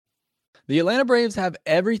The Atlanta Braves have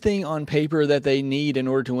everything on paper that they need in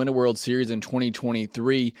order to win a World Series in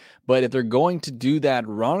 2023. But if they're going to do that,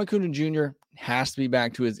 Ronald Acuna Jr. has to be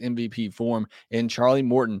back to his MVP form, and Charlie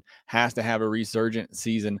Morton has to have a resurgent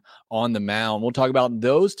season on the mound. We'll talk about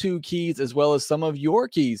those two keys as well as some of your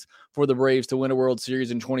keys for the Braves to win a World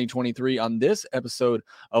Series in 2023 on this episode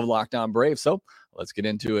of Locked On Braves. So let's get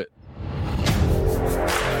into it.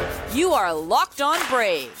 You are Locked On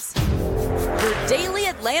Braves, your daily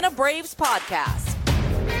Atlanta Braves podcast.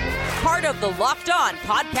 Part of the Locked On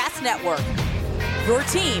Podcast Network, your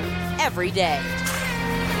team every day.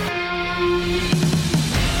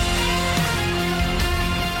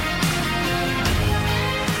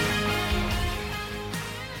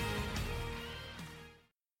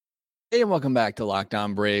 Hey, and welcome back to Locked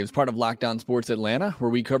On Braves, part of Locked On Sports Atlanta, where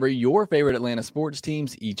we cover your favorite Atlanta sports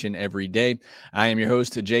teams each and every day. I am your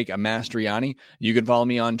host, Jake Mastriani. You can follow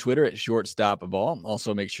me on Twitter at shortstopball.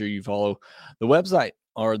 Also, make sure you follow the website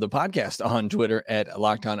or the podcast on Twitter at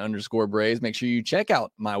LockedOn_Braves. Make sure you check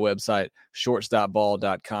out my website,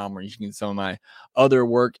 shortstopball.com, where you can get some of my other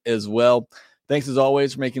work as well. Thanks as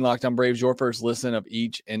always for making Locked On Braves your first listen of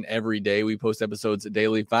each and every day. We post episodes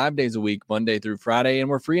daily, 5 days a week, Monday through Friday, and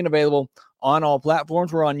we're free and available on all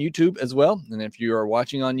platforms. We're on YouTube as well. And if you are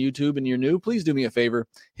watching on YouTube and you're new, please do me a favor,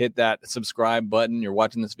 hit that subscribe button. You're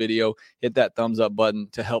watching this video, hit that thumbs up button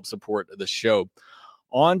to help support the show.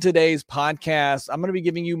 On today's podcast, I'm going to be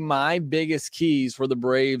giving you my biggest keys for the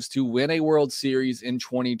Braves to win a World Series in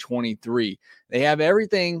 2023. They have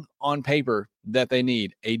everything on paper that they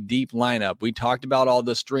need, a deep lineup. We talked about all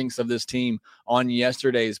the strengths of this team on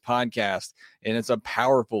yesterday's podcast, and it's a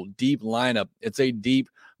powerful, deep lineup. It's a deep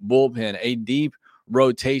bullpen, a deep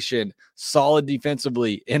rotation, solid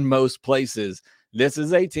defensively in most places. This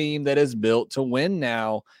is a team that is built to win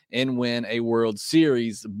now and win a World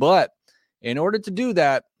Series, but in order to do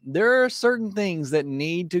that, there are certain things that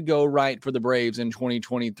need to go right for the Braves in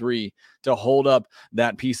 2023 to hold up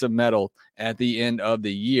that piece of metal at the end of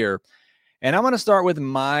the year. And I'm going to start with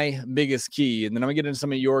my biggest key, and then I'm going to get into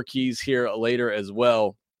some of your keys here later as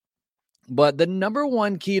well. But the number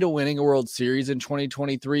one key to winning a World Series in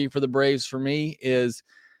 2023 for the Braves for me is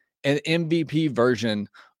an MVP version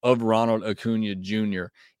of Ronald Acuna Jr.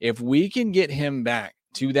 If we can get him back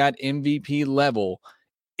to that MVP level,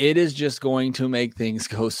 it is just going to make things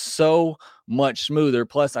go so much smoother.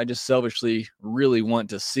 Plus, I just selfishly really want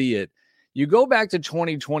to see it. You go back to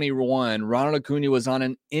 2021, Ronald Acuna was on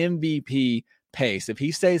an MVP pace. If he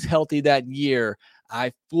stays healthy that year,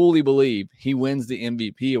 I fully believe he wins the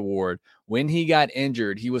MVP award. When he got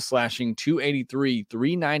injured, he was slashing 283,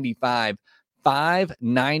 395,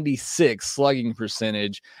 596 slugging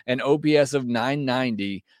percentage, an OPS of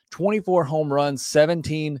 990, 24 home runs,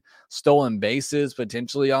 17 stolen bases,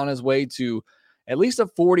 potentially on his way to at least a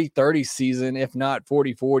 40-30 season, if not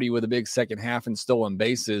 40-40 with a big second half in stolen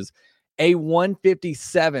bases, a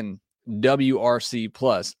 157 WRC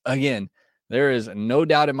plus. Again, there is no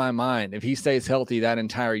doubt in my mind, if he stays healthy that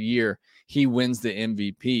entire year, he wins the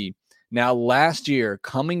MVP. Now, last year,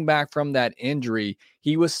 coming back from that injury,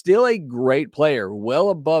 he was still a great player, well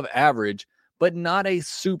above average, but not a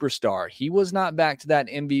superstar. He was not back to that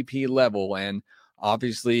MVP level. And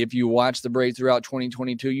obviously, if you watch the Braves throughout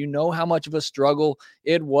 2022, you know how much of a struggle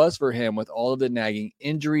it was for him with all of the nagging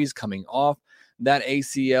injuries coming off that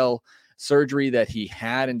ACL surgery that he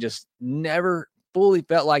had, and just never fully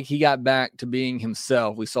felt like he got back to being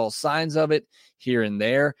himself. We saw signs of it here and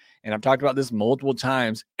there, and I've talked about this multiple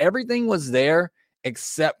times. Everything was there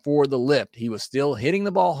except for the lift. He was still hitting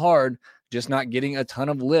the ball hard, just not getting a ton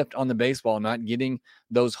of lift on the baseball, not getting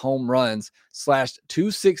those home runs. Slashed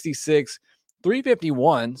 266,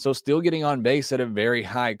 351, so still getting on base at a very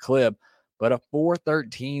high clip, but a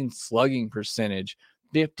 413 slugging percentage,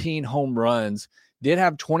 15 home runs, did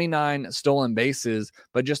have 29 stolen bases,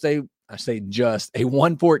 but just a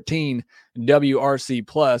 114 WRC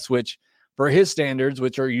plus, which for his standards,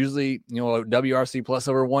 which are usually, a WRC plus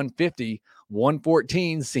over 150,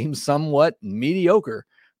 114 seems somewhat mediocre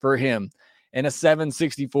for him. And a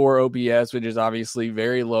 764 OPS, which is obviously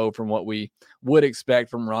very low from what we would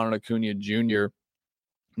expect from Ronald Acuna Jr.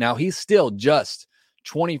 Now, he's still just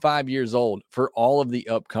 25 years old for all of the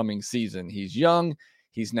upcoming season. He's young.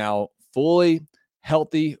 He's now fully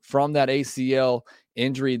healthy from that ACL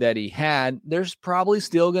injury that he had. There's probably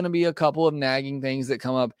still going to be a couple of nagging things that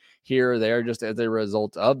come up here or there just as a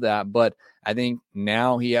result of that. But I think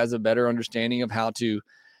now he has a better understanding of how to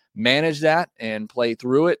manage that and play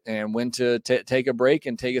through it, and when to take a break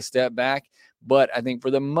and take a step back. But I think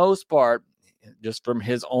for the most part, just from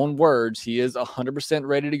his own words, he is 100%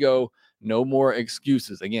 ready to go. No more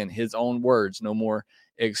excuses. Again, his own words, no more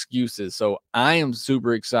excuses. So I am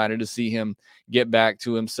super excited to see him get back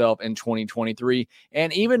to himself in 2023,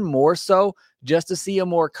 and even more so just to see a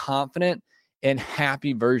more confident and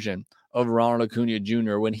happy version of Ronald Acuna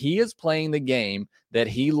Jr. when he is playing the game that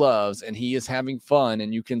he loves and he is having fun,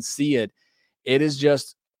 and you can see it. It is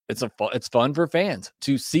just, it's fun for fans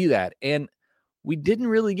to see that. And we didn't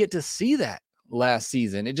really get to see that last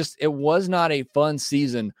season. It was not a fun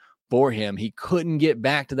season for him. He couldn't get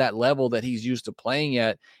back to that level that he's used to playing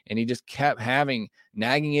at, and he just kept having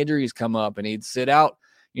nagging injuries come up, and he'd sit out,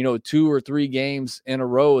 2 or 3 games in a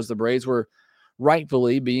row as the Braves were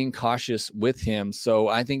rightfully being cautious with him. So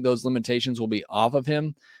I think those limitations will be off of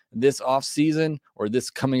him this off season, or this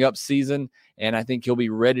coming up season, and I think he'll be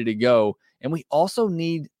ready to go. And we also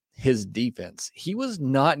need his defense. He was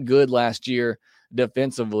not good last year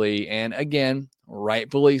defensively, and again,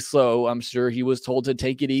 rightfully so. I'm sure he was told to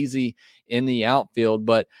take it easy in the outfield,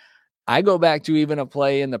 but I go back to even a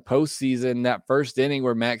play in the postseason, that first inning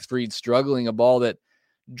where Max Fried's struggling, a ball that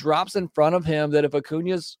drops in front of him, that if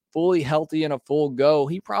Acuna's fully healthy and a full go,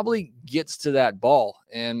 he probably gets to that ball.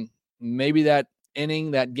 And maybe that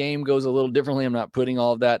inning, that game goes a little differently. I'm not putting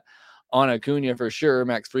all of that on Acuna for sure.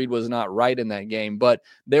 Max Fried was not right in that game, but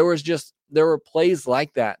there were plays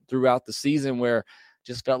like that throughout the season where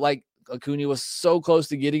just felt like Acuna was so close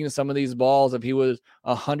to getting to some of these balls. If he was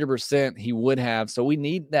 100%, he would have. So we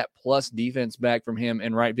need that plus defense back from him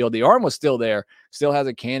in right field. The arm was still there, still has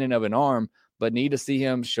a cannon of an arm, but need to see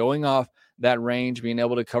him showing off that range, being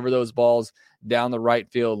able to cover those balls down the right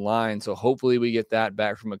field line. So hopefully we get that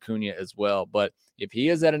back from Acuna as well. But if he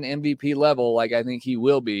is at an MVP level, like I think he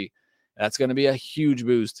will be, that's going to be a huge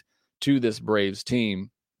boost to this Braves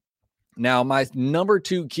team. Now, my number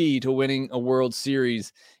 2 key to winning a World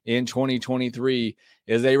Series in 2023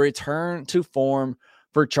 is a return to form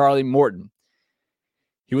for Charlie Morton.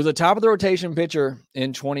 He was a top of the rotation pitcher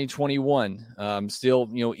in 2021, still,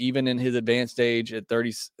 even in his advanced age at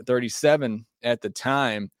 37 at the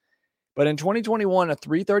time. But in 2021, a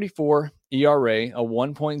 3.34 ERA, a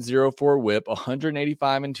 1.04 whip,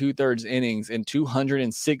 185 2/3 innings, and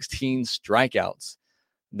 216 strikeouts.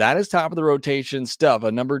 That is top of the rotation stuff,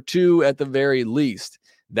 a number 2 at the very least.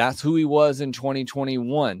 That's who he was in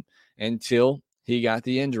 2021 until he got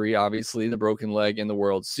the injury, obviously the broken leg in the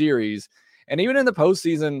World Series. And even in the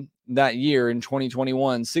postseason that year in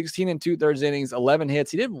 2021, 16 2/3 innings, 11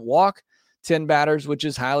 hits. He did walk 10 batters, which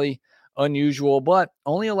is highly unusual, but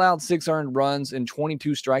only allowed 6 earned runs and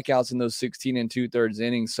 22 strikeouts in those 16 2/3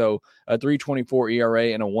 innings. So a 3.24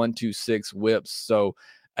 ERA and a 1.26 whips. So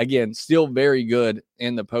again, still very good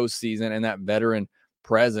in the postseason and that veteran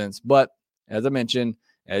presence. But as I mentioned,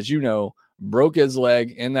 as you know, broke his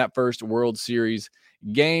leg in that first World Series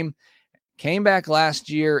game, came back last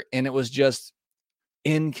year, and it was just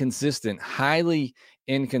inconsistent, highly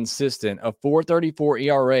inconsistent. A 4.34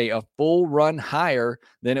 ERA, a full run higher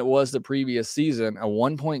than it was the previous season, a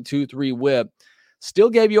 1.23 whip, still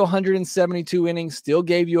gave you 172 innings, still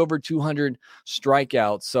gave you over 200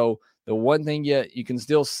 strikeouts. So the one thing you can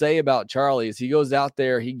still say about Charlie is he goes out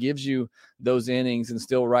there, he gives you those innings and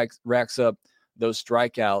still racks up those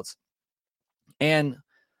strikeouts. And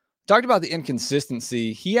talked about the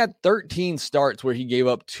inconsistency. He had 13 starts where he gave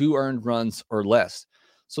up 2 earned runs or less.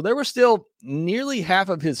 So there were still nearly half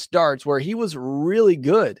of his starts where he was really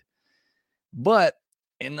good. But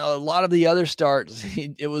in a lot of the other starts,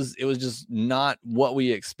 it was just not what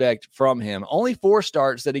we expect from him. Only 4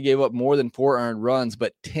 starts that he gave up more than 4 earned runs,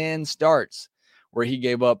 but 10 starts where he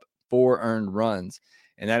gave up 4 earned runs.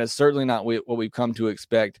 And that is certainly not what we've come to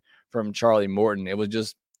expect from Charlie Morton. It was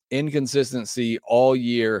just inconsistency all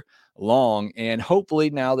year long. And hopefully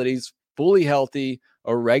now that he's fully healthy,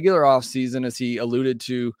 a regular offseason, as he alluded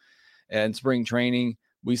to in spring training,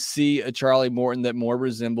 we see a Charlie Morton that more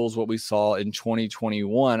resembles what we saw in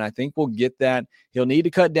 2021. I think we'll get that. He'll need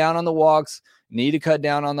to cut down on the walks, need to cut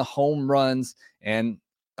down on the home runs, and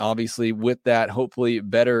obviously with that, hopefully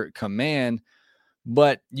better command.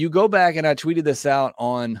 But you go back, and I tweeted this out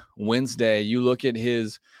on Wednesday. You look at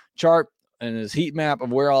his chart and his heat map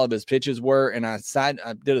of where all of his pitches were, and I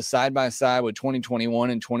did a side-by-side with 2021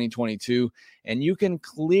 and 2022, and you can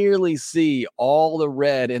clearly see all the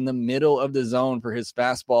red in the middle of the zone for his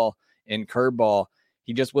fastball and curveball.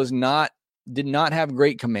 He just did not have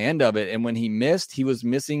great command of it, and when he missed, he was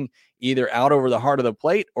missing either out over the heart of the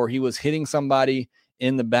plate or he was hitting somebody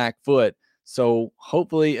in the back foot. So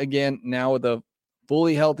hopefully, again, now with a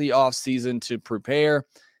fully healthy offseason to prepare,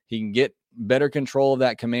 he can get better control of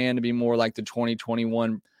that command to be more like the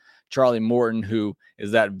 2021 Charlie Morton, who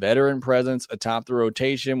is that veteran presence atop the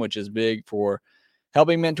rotation, which is big for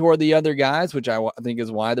helping mentor the other guys, which I think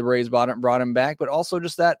is why the Braves brought him back, but also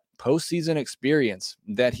just that postseason experience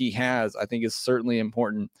that he has, I think is certainly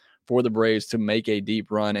important for the Braves to make a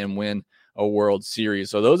deep run and win a World Series.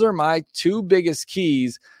 So those are my two biggest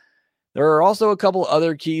keys. There are also a couple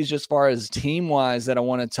other keys just as far as team-wise that I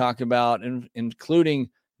want to talk about, including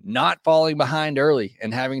not falling behind early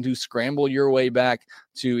and having to scramble your way back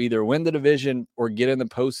to either win the division or get in the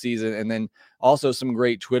postseason. And then also some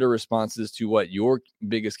great Twitter responses to what your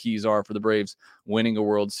biggest keys are for the Braves winning a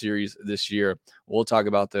World Series this year. We'll talk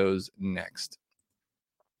about those next.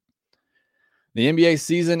 The NBA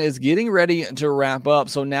season is getting ready to wrap up,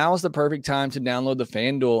 so now is the perfect time to download the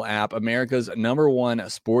FanDuel app, America's #1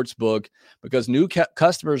 sports book, because new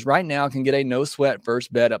customers right now can get a no-sweat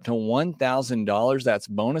first bet up to $1,000. That's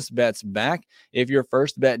bonus bets back if your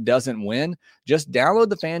first bet doesn't win. Just download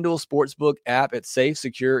the FanDuel Sportsbook app. It's safe,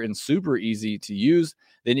 secure, and super easy to use.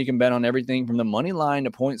 Then you can bet on everything from the money line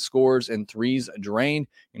to point scores and threes drained.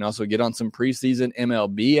 You can also get on some preseason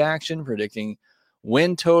MLB action, predicting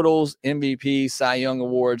win totals, MVP, Cy Young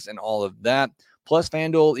awards, and all of that. Plus,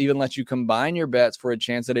 FanDuel even lets you combine your bets for a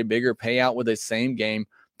chance at a bigger payout with a same-game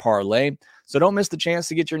parlay. So don't miss the chance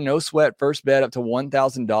to get your no-sweat first bet up to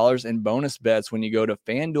 $1,000 in bonus bets when you go to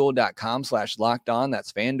FanDuel.com/lockedon.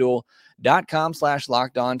 That's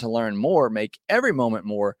FanDuel.com/lockedon to learn more. Make every moment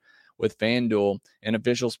more with FanDuel, an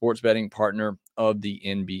official sports betting partner of the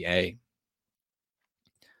NBA.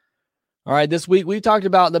 All right, this week we talked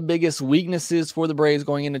about the biggest weaknesses for the Braves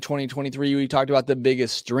going into 2023. We talked about the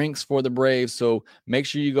biggest strengths for the Braves, so make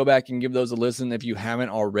sure you go back and give those a listen if you haven't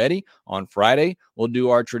already. On Friday, we'll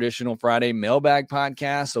do our traditional Friday mailbag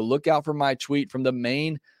podcast, so look out for my tweet from the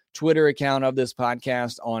main Twitter account of this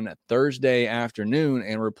podcast on Thursday afternoon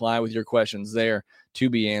and reply with your questions there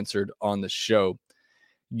to be answered on the show.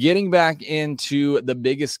 Getting back into the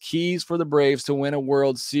biggest keys for the Braves to win a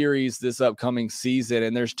World Series this upcoming season.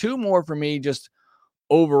 And there's two more for me just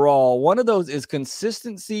overall. One of those is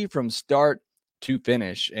consistency from start to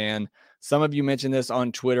finish. And some of you mentioned this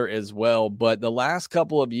on Twitter as well. But the last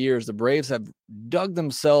couple of years, the Braves have dug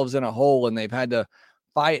themselves in a hole and they've had to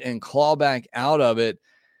fight and claw back out of it.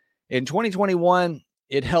 In 2021,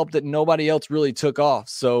 it helped that nobody else really took off.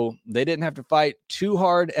 So they didn't have to fight too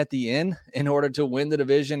hard at the end in order to win the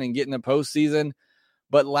division and get in the postseason.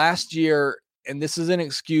 But last year, and this is an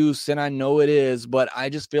excuse, and I know it is, but I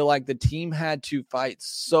just feel like the team had to fight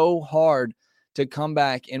so hard to come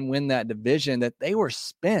back and win that division that they were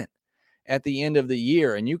spent at the end of the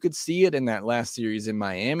year. And you could see it in that last series in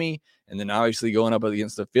Miami, and then obviously going up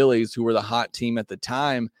against the Phillies, who were the hot team at the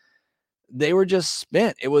time. They were just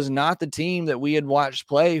spent. It was not the team that we had watched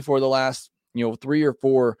play for the last, 3 or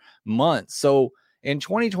 4 months. So in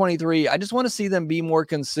 2023, I just want to see them be more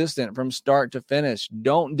consistent from start to finish.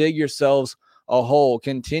 Don't dig yourselves a hole.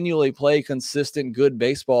 Continually play consistent, good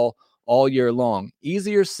baseball all year long.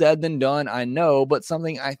 Easier said than done, I know, but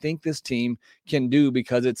something I think this team can do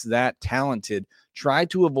because it's that talented. Try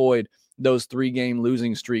to avoid those 3-game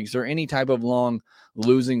losing streaks or any type of long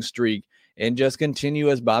losing streak. And just continue,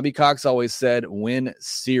 as Bobby Cox always said, win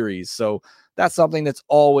series. So that's something that's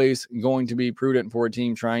always going to be prudent for a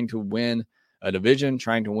team trying to win a division,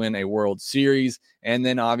 trying to win a World Series, and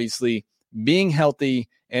then obviously being healthy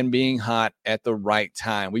and being hot at the right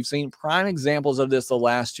time. We've seen prime examples of this the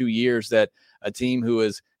last 2 years, that a team who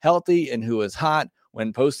is healthy and who is hot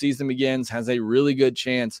when postseason begins has a really good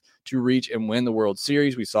chance to reach and win the World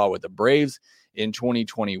Series. We saw it with the Braves in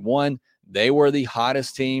 2021. They were the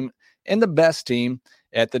hottest team and the best team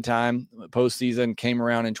at the time. Postseason came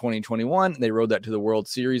around in 2021. They rode that to the World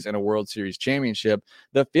Series and a World Series championship.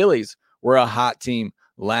 The Phillies were a hot team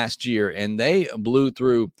last year, and they blew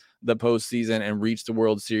through the postseason and reached the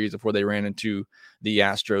World Series before they ran into the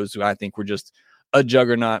Astros, who I think were just a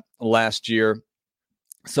juggernaut last year.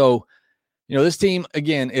 So, this team,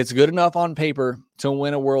 again, it's good enough on paper to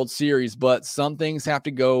win a World Series, but some things have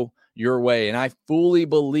to go your way. And I fully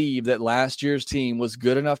believe that last year's team was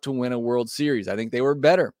good enough to win a World Series. I think they were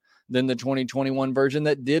better than the 2021 version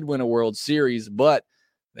that did win a World Series, but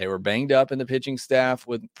they were banged up in the pitching staff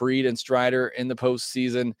with Fried and Strider in the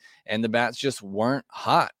postseason, and the bats just weren't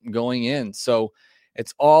hot going in. So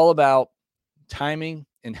it's all about timing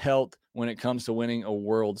and health when it comes to winning a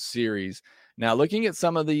World Series. Now, looking at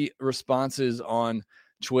some of the responses on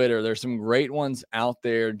Twitter, there's some great ones out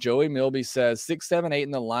there. Joey Milby says 6, 7, 8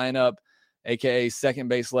 in the lineup, aka second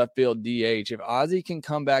base, left field, DH. If Ozzie can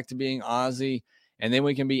come back to being Ozzie, and then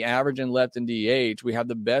we can be average in left and DH, we have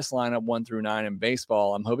the best lineup 1 through 9 in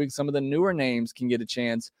baseball. I'm hoping some of the newer names can get a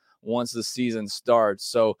chance once the season starts.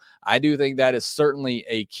 So I do think that is certainly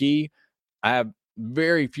a key. I have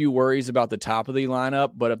very few worries about the top of the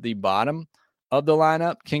lineup, but if the bottom of the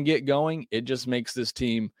lineup can get going, it just makes this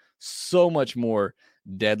team so much more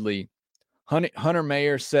deadly. Hunter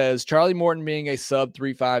Mayer says Charlie Morton being a sub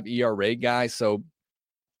 3.5 ERA guy. So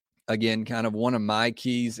again, kind of one of my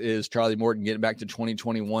keys is Charlie Morton getting back to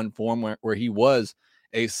 2021 form where he was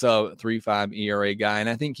a sub 3.5 ERA guy. And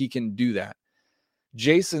I think he can do that.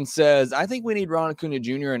 Jason says, I think we need Ronald Acuna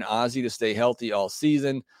Jr. and Ozzie to stay healthy all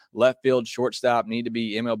season. Left field, shortstop need to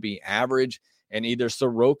be MLB average, and either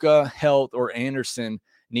Soroka, Health, or Anderson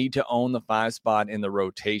need to own the 5 spot in the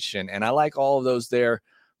rotation. And I like all of those there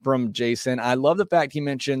from Jason. I love the fact he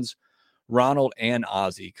mentions Ronald and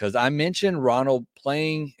Ozzie, because I mentioned Ronald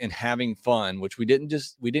playing and having fun, which we didn't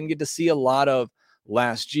get to see a lot of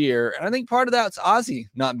last year. And I think part of that's Ozzie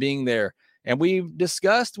not being there. And we've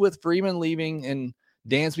discussed with Freeman leaving and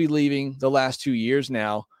Dansby leaving the last 2 years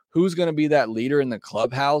now, who's going to be that leader in the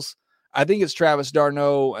clubhouse. I think it's Travis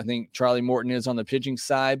d'Arnaud. I think Charlie Morton is on the pitching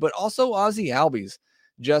side, but also Ozzie Albies,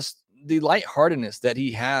 just the lightheartedness that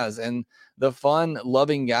he has and the fun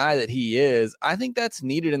loving guy that he is. I think that's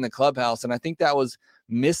needed in the clubhouse. And I think that was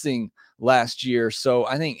missing last year. So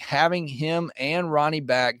I think having him and Ronnie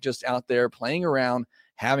back just out there playing around,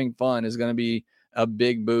 having fun is going to be a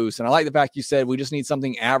big boost. And I like the fact you said we just need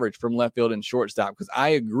something average from left field and shortstop, because I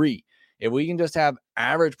agree. If we can just have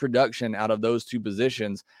average production out of those two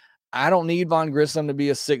positions, I don't need Vaughn Grissom to be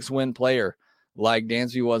a 6-win player like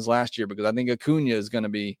Dansby was last year, because I think Acuna is going to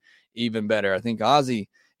be even better. I think Ozzie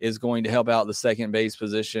is going to help out the second base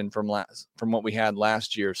position from what we had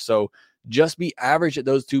last year. So just be average at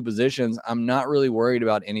those two positions. I'm not really worried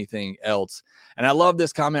about anything else. And I love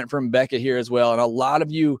this comment from Becca here as well. And a lot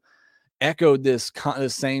of you echoed this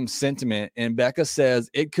same sentiment. And Becca says,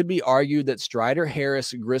 it could be argued that Strider,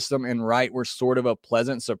 Harris, Grissom, and Wright were sort of a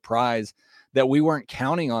pleasant surprise that we weren't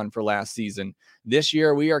counting on for last season. This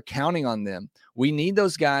year, we are counting on them. We need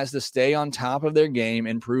those guys to stay on top of their game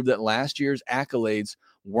and prove that last year's accolades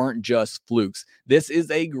weren't just flukes. This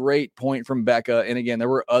is a great point from Becca. And again, there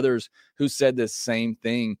were others who said this same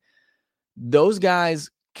thing. Those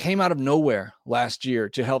guys came out of nowhere last year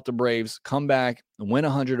to help the Braves come back, win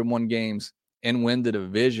 101 games, and win the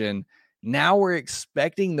division. Now we're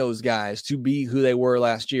expecting those guys to be who they were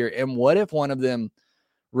last year. And what if one of them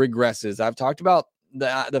regresses? I've talked about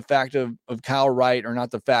the fact of Kyle Wright, or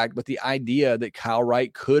not the fact, but the idea that Kyle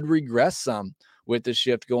Wright could regress some with the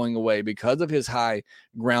shift going away because of his high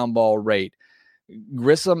ground ball rate.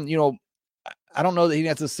 Grissom, I don't know that he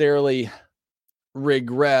necessarily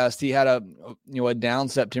regressed. He had a down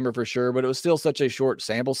September for sure, but it was still such a short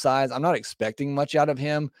sample size. I'm not expecting much out of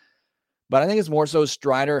him, but I think it's more so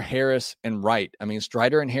Strider, Harris, and Wright. I mean,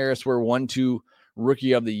 Strider and Harris were 1-2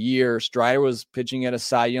 rookie of the year. Strider was pitching at a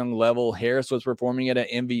Cy Young level. Harris was performing at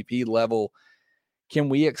an MVP level. Can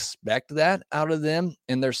we expect that out of them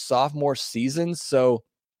in their sophomore season? So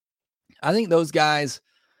I think those guys,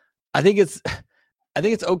 I think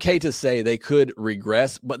it's okay to say they could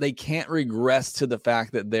regress, but they can't regress to the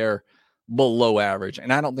fact that they're below average.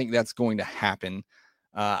 And I don't think that's going to happen.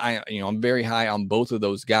 I'm very high on both of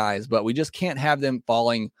those guys, but we just can't have them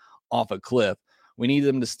falling off a cliff. We need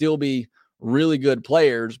them to still be really good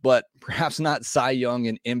players, but perhaps not Cy Young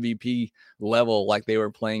and MVP level like they were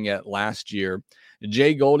playing at last year.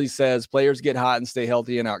 Jay Goldie says players get hot and stay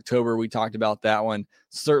healthy in October. We talked about that one.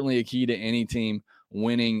 Certainly a key to any team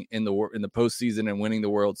winning in the postseason and winning the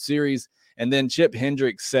World Series. And then Chip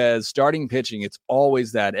Hendricks says starting pitching, it's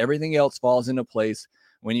always that. Everything else falls into place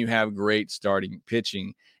when you have great starting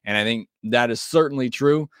pitching. And I think that is certainly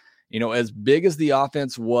true. As big as the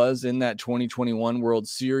offense was in that 2021 World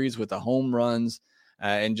Series with the home runs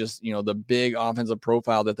and just, the big offensive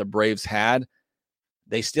profile that the Braves had,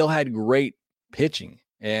 they still had great pitching.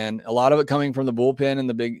 And a lot of it coming from the bullpen and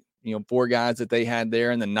the big, 4 guys that they had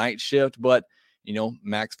there in the night shift. But,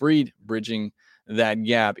 Max Fried bridging that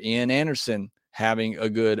gap. Ian Anderson having a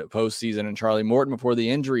good postseason, and Charlie Morton before the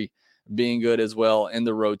injury being good as well in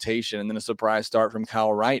the rotation. And then a surprise start from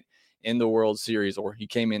Kyle Wright in the World Series, or he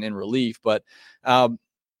came in relief. But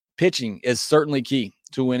pitching is certainly key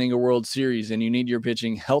to winning a World Series, and you need your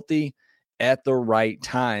pitching healthy at the right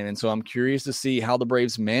time. And so I'm curious to see how the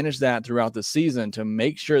Braves manage that throughout the season to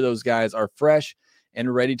make sure those guys are fresh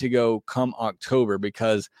and ready to go come October,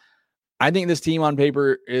 because I think this team on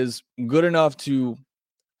paper is good enough to,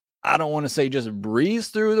 I don't want to say just breeze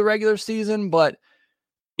through the regular season, but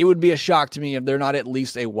it would be a shock to me if they're not at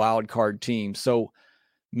least a wild card team. So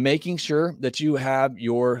making sure that you have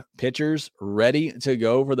your pitchers ready to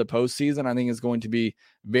go for the postseason, I think is going to be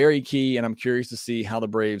very key. And I'm curious to see how the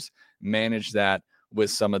Braves manage that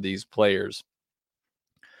with some of these players.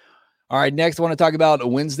 All right, next I want to talk about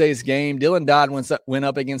Wednesday's game. Dylan Dodd went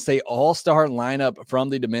up against a all-star lineup from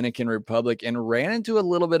the Dominican Republic and ran into a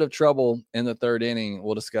little bit of trouble in the third inning.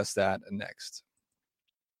 We'll discuss that next.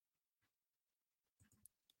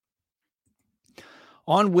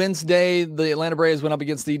 On Wednesday, the Atlanta Braves went up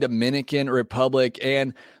against the Dominican Republic,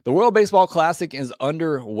 and the World Baseball Classic is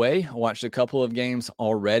underway. I watched a couple of games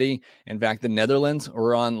already. In fact, the Netherlands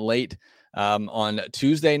were on late on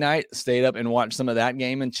Tuesday night, stayed up and watched some of that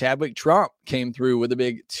game, and Chadwick Trump came through with a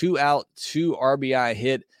big 2-out, 2 RBI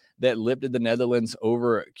hit that lifted the Netherlands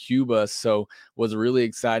over Cuba. So was really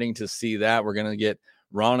exciting to see that. We're going to get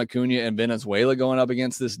Ronald Acuna and Venezuela going up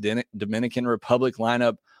against this Dominican Republic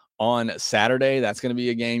lineup on Saturday. That's going to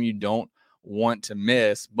be a game you don't want to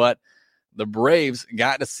miss. But the Braves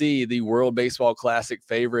got to see the World Baseball Classic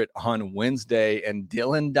favorite on Wednesday, and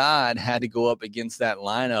Dylan Dodd had to go up against that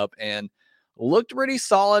lineup and looked pretty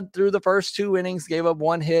solid through the first 2 innings, gave up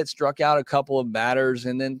 1 hit, struck out a couple of batters,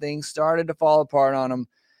 and then things started to fall apart on him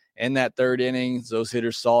in that third inning. Those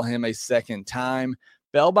hitters saw him a second time,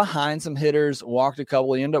 fell behind some hitters, walked a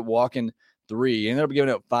couple. He ended up walking 3. He ended up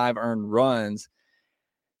giving up 5 earned runs.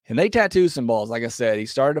 And they tattoo some balls. Like I said, he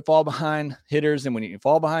started to fall behind hitters. And when you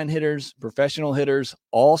fall behind hitters, professional hitters,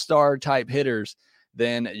 all-star type hitters,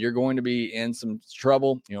 then you're going to be in some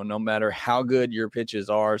trouble, no matter how good your pitches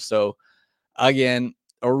are. So again,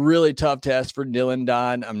 a really tough test for Dylan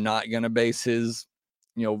Dodd. I'm not going to base his,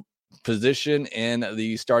 position in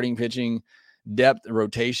the starting pitching depth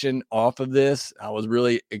rotation off of this. I was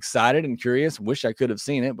really excited and curious. Wish I could have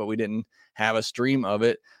seen it, but we didn't have a stream of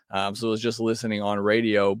it. So it was just listening on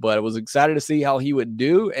radio, but I was excited to see how he would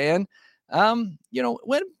do. And,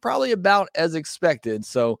 went probably about as expected.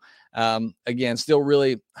 So, again, still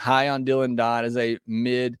really high on Dylan Dodd as a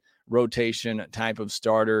mid-rotation type of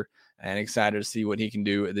starter, and excited to see what he can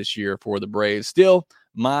do this year for the Braves. Still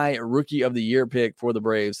my Rookie of the Year pick for the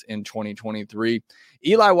Braves in 2023.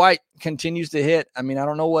 Eli White continues to hit. I mean, I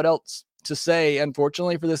don't know what else to say.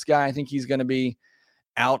 Unfortunately for this guy, I think he's going to be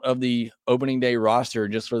out of the opening day roster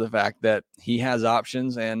just for the fact that he has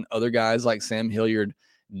options and other guys like Sam Hilliard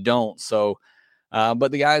don't. So,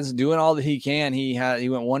 but the guy's doing all that he can. He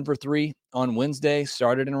went 1 for 3 on Wednesday,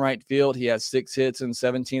 started in right field. He has 6 hits and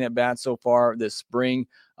 17 at bats so far this spring.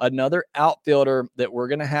 Another outfielder that we're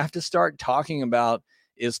going to have to start talking about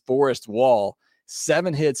is Forrest Wall.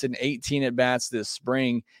 7 hits and 18 at bats this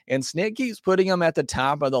spring. And Snit keeps putting him at the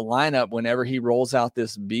top of the lineup whenever he rolls out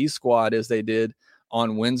this B squad, as they did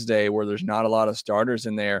on Wednesday, where there's not a lot of starters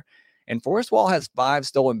in there. And Forrest Wall has 5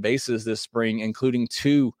 stolen bases this spring, including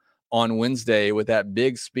 2 on Wednesday with that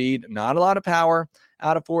big speed. Not a lot of power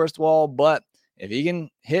out of Forrest Wall, but if he can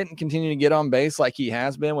hit and continue to get on base like he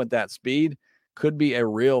has been with that speed, could be a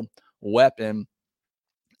real weapon.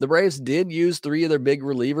 The Braves did use 3 of their big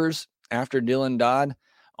relievers after Dylan Dodd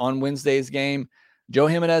on Wednesday's game. Joe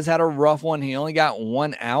Jimenez had a rough one. He only got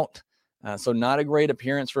 1 out. So not a great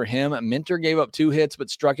appearance for him. Minter gave up 2 hits, but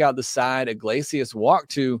struck out the side. Iglesias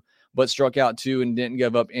walked 2, but struck out 2 and didn't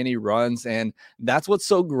give up any runs. And that's what's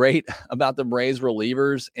so great about the Braves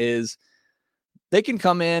relievers is they can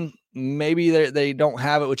come in. Maybe they don't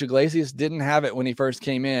have it, which Iglesias didn't have it when he first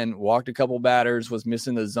came in. Walked a couple batters, was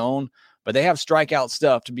missing the zone. But they have strikeout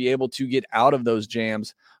stuff to be able to get out of those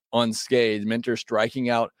jams unscathed. Minter striking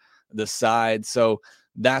out the side. So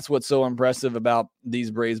that's what's so impressive about these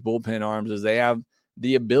Braves bullpen arms is they have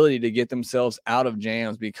the ability to get themselves out of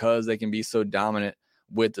jams because they can be so dominant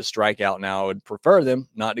with the strikeout. Now, I would prefer them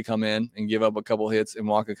not to come in and give up a couple hits and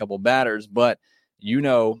walk a couple batters, but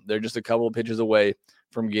they're just a couple of pitches away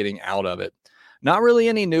from getting out of it. Not really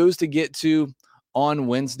any news to get to on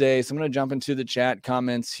Wednesday, so I'm going to jump into the chat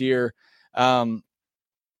comments here.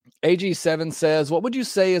 AG7 says, what would you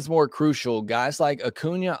say is more crucial? Guys like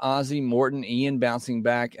Acuna, Ozzie, Morton, Ian bouncing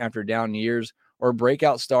back after down years, or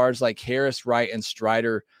breakout stars like Harris, Wright, and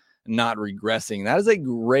Strider not regressing? That is a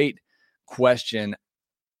great question.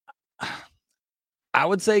 I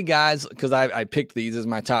would say, guys, because I picked these as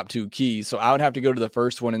my top 2 keys, so I would have to go to the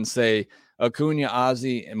first one and say Acuna,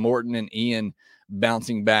 Ozzie, and Morton, and Ian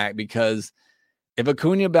bouncing back, because if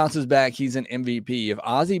Acuna bounces back, he's an MVP. If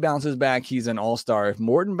Ozzie bounces back, he's an all-star. If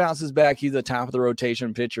Morton bounces back, he's a top of the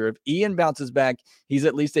rotation pitcher. If Ian bounces back, he's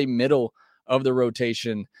at least a middle of the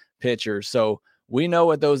rotation pitcher. So we know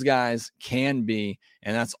what those guys can be,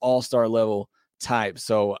 and that's all-star level type.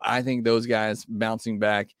 So I think those guys bouncing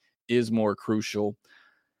back is more crucial.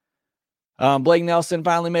 Blake Nelson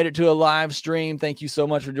finally made it to a live stream. Thank you so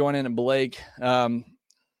much for joining, Blake.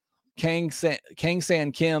 Kang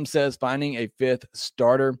San Kim says finding a 5th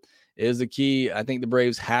starter is the key. I think the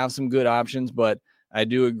Braves have some good options, but I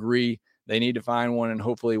do agree They need to find one, and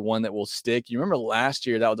hopefully one that will stick. You remember last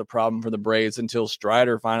year that was a problem for the Braves until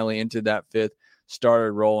Strider finally entered that fifth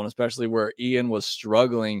starter role, and especially where Ian was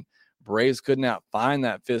struggling, Braves could not find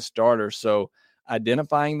that fifth starter. So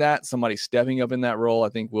identifying that, somebody stepping up in that role, I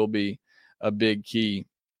think will be a big key.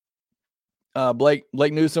 Blake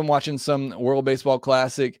Newsome watching some World Baseball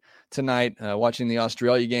Classic tonight, watching the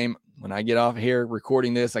Australia game. When I get off here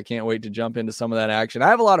recording this, I can't wait to jump into some of that action. I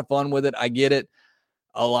have a lot of fun with it. I get it.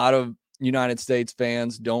 A lot of United States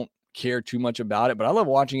fans don't care too much about it, but I love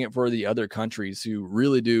watching it for the other countries who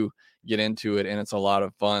really do get into it, and it's a lot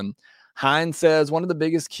of fun. Hines says one of the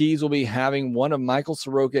biggest keys will be having one of Michael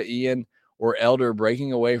Soroka, Ian, or Elder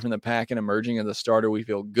breaking away from the pack and emerging as a starter we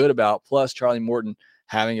feel good about, plus Charlie Morton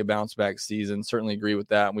having a bounce-back season. Certainly agree with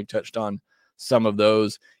that, and we touched on some of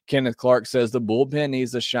those. Kenneth Clark says the bullpen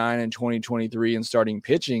needs to shine in 2023, and starting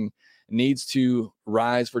pitching needs to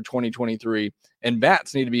rise for 2023, and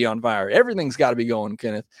bats need to be on fire. Everything's got to be going,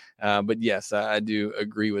 Kenneth. But yes, I do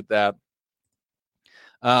agree with that.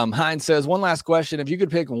 Hines says, one last question. If you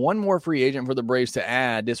could pick one more free agent for the Braves to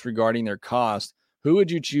add, disregarding their cost, who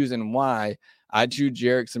would you choose and why? I'd choose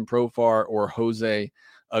Jerickson Profar or Jose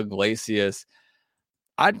Iglesias.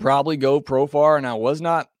 I'd probably go Profar, and I was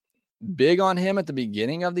not big on him at the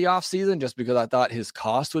beginning of the offseason just because I thought his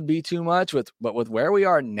cost would be too much. But with where we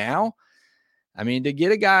are now, I mean, to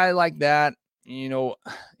get a guy like that, you know,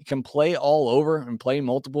 he can play all over and play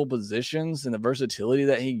multiple positions, and the versatility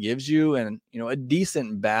that he gives you, and, you know, a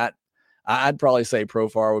decent bat, I'd probably say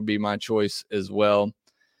Profar would be my choice as well.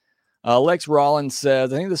 Lex Rollins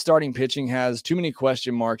says, I think the starting pitching has too many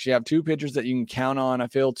question marks. You have two pitchers that you can count on. I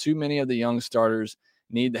feel too many of the young starters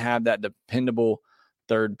need to have that dependable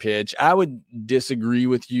third pitch. I would disagree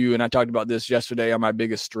with you, and I talked about this yesterday on my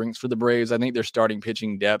biggest strengths for the Braves. I think their starting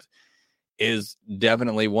pitching depth is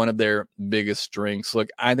definitely one of their biggest strengths. Look,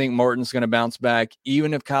 I think Morton's going to bounce back.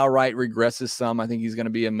 Even if Kyle Wright regresses some, I think he's going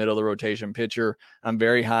to be a middle of the rotation pitcher. I'm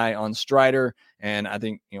very high on Strider, and I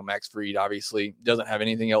think, you know, Max Fried obviously doesn't have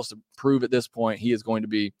anything else to prove at this point. He is going to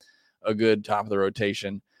be a good top of the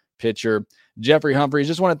rotation pitcher. Jeffrey Humphreys,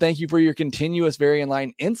 just want to thank you for your continuous, very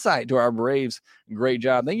enlightened insight to our Braves. Great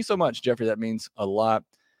job. Thank you so much, Jeffrey. That means a lot.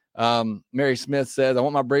 Mary Smith says, I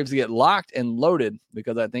want my Braves to get locked and loaded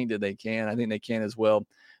because I think that they can. I think they can as well.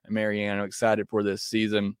 And Marianne, I'm excited for this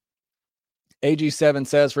season. AG7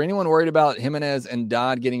 says, for anyone worried about Jimenez and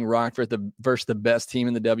Dodd getting rocked versus the best team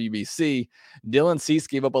in the WBC, Dylan Cease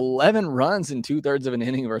gave up 11 runs in 2/3 of an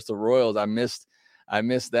inning versus the Royals. I missed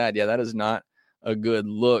that. Yeah, that is not a good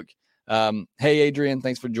look. Hey, Adrian,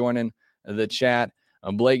 thanks for joining the chat.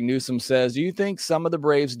 Blake Newsome says, do you think some of the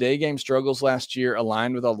Braves' day game struggles last year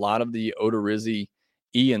aligned with a lot of the Odorizzi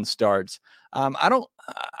Ian starts? I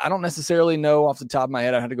don't necessarily know off the top of my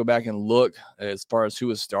head. I had to go back and look as far as who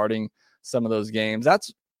was starting some of those games.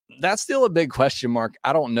 That's still a big question mark.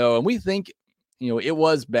 I don't know. And we think, you know, it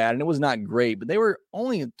was bad and it was not great, but they were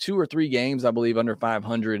only 2 or 3 games, I believe, under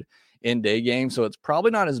 500 in day games. So it's probably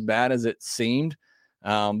not as bad as it seemed,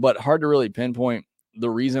 but hard to really pinpoint the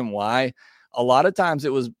reason why. A lot of times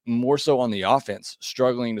it was more so on the offense,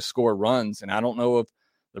 struggling to score runs. And I don't know if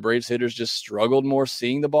the Braves hitters just struggled more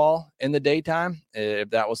seeing the ball in the daytime, if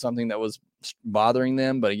that was something that was bothering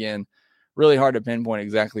them. But again, really hard to pinpoint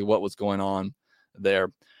exactly what was going on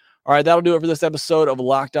there. All right, that'll do it for this episode of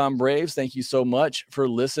Locked On Braves. Thank you so much for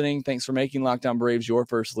listening. Thanks for making Locked On Braves your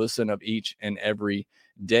first listen of each and every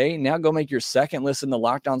day. Now go make your second listen to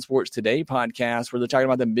Locked On Sports Today podcast, where they're talking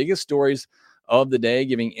about the biggest stories of the day,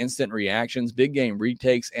 giving instant reactions, big game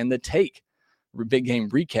retakes, and big game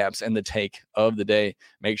recaps and the take of the day.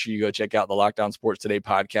 Make sure you go check out the Locked On Sports Today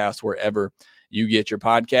podcast wherever you get your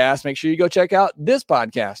podcast. Make sure you go check out this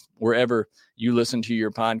podcast wherever you listen to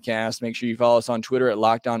your podcast. Make sure you follow us on Twitter at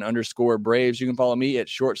LockedOn_Braves. You can follow me at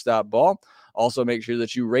ShortstopBall. Also, make sure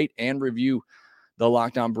that you rate and review the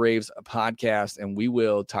Locked On Braves podcast, and we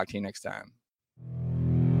will talk to you next time.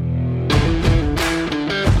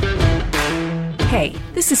 Hey,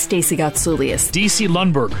 this is Stacey Gotsoulias, DC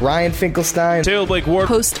Lundberg, Ryan Finkelstein, Taylor Blake Ward,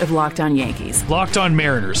 host of Locked On Yankees, Locked On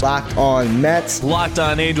Mariners, Locked On Mets, Locked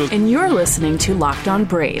On Angels, and you're listening to Locked On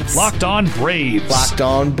Braves. Locked On Braves. Locked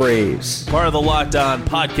On Braves. Part of the Locked On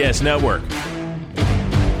Podcast Network.